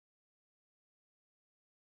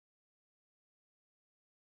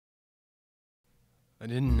I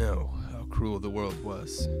didn't know how cruel the world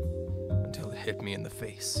was until it hit me in the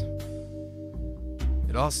face.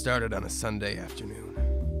 It all started on a Sunday afternoon.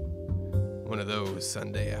 One of those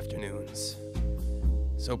Sunday afternoons.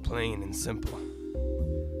 So plain and simple.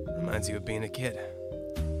 Reminds you of being a kid.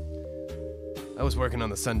 I was working on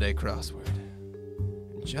the Sunday crossword.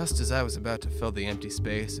 And just as I was about to fill the empty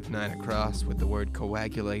space of 9 across with the word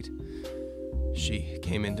coagulate, she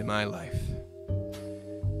came into my life.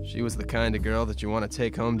 She was the kind of girl that you want to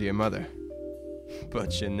take home to your mother.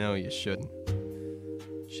 But you know you shouldn't.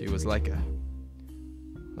 She was like a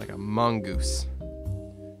mongoose.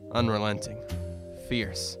 Unrelenting.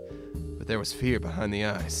 Fierce. But there was fear behind the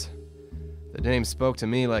eyes. The dame spoke to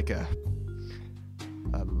me I'll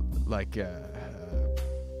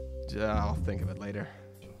think of it later.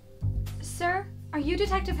 Sir, are you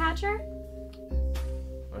Detective Hatcher?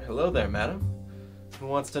 Well, hello there, madam. Who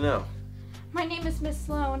wants to know? My name is Miss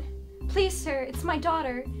Sloane. Please, sir, it's my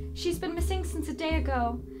daughter. She's been missing since a day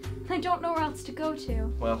ago. I don't know where else to go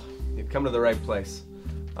to. Well, you've come to the right place.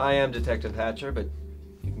 I am Detective Hatcher, but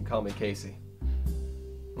you can call me Casey.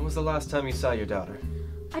 When was the last time you saw your daughter?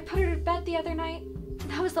 I put her to bed the other night.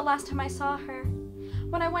 That was the last time I saw her.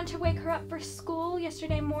 When I went to wake her up for school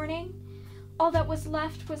yesterday morning, all that was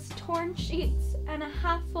left was torn sheets and a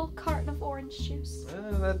half-full carton of orange juice.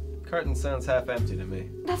 That carton sounds half empty to me.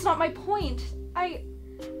 That's not my point. I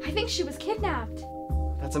think she was kidnapped.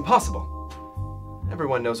 That's impossible.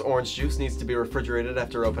 Everyone knows orange juice needs to be refrigerated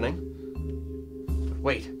after opening. But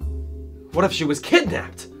wait, what if she was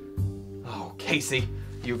kidnapped? Oh, Casey,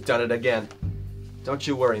 you've done it again. Don't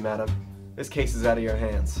you worry, madam. This case is out of your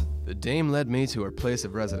hands. The dame led me to her place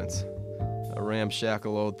of residence. A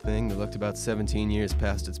ramshackle old thing that looked about 17 years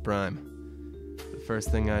past its prime. The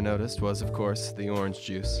first thing I noticed was, of course, the orange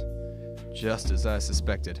juice. Just as I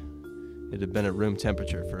suspected. It had been at room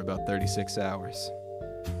temperature for about 36 hours.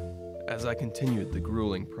 As I continued the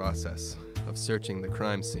grueling process of searching the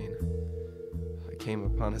crime scene, I came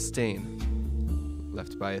upon a stain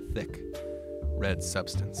left by a thick, red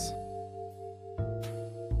substance.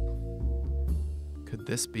 Could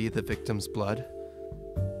this be the victim's blood?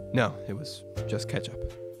 No, it was just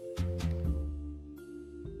ketchup.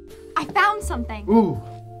 I found something. Ooh!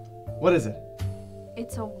 What is it?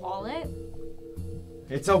 It's a wallet.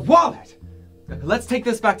 It's a wallet! Let's take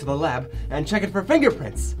this back to the lab and check it for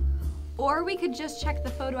fingerprints. Or we could just check the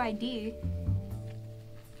photo ID.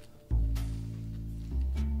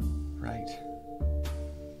 Right.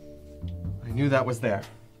 I knew that was there.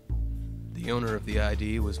 The owner of the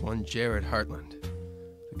ID was one Jared Hartland.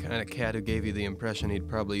 The kind of cat who gave you the impression he'd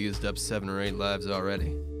probably used up 7 or 8 lives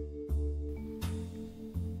already.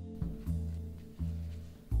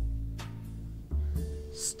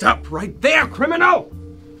 Stop right there, criminal!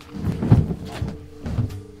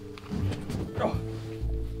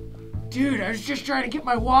 Dude, I was just trying to get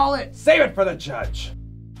my wallet. Save it for the judge!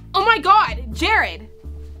 Oh my god, Jared!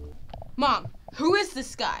 Mom, who is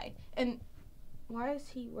this guy? And why is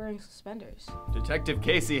he wearing suspenders? Detective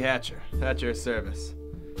Casey Hatcher, at your service.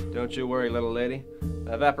 Don't you worry, little lady.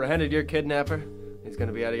 I've apprehended your kidnapper. He's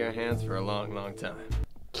gonna be out of your hands for a long, long time.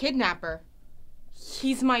 Kidnapper?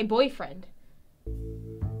 He's my boyfriend.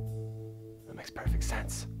 That makes perfect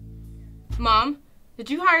sense. Mom, did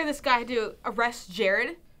you hire this guy to arrest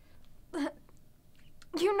Jared?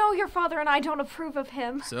 You know your father and I don't approve of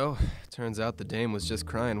him. So, turns out the dame was just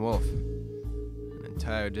crying wolf. An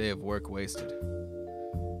entire day of work wasted.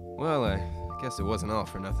 Well, I guess it wasn't all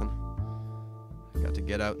for nothing. I got to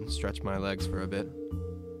get out and stretch my legs for a bit.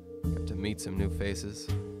 Got to meet some new faces.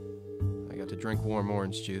 I got to drink warm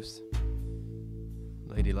orange juice.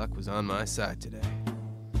 Lady Luck was on my side today.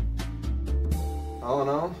 All in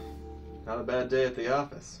all, not a bad day at the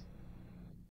office.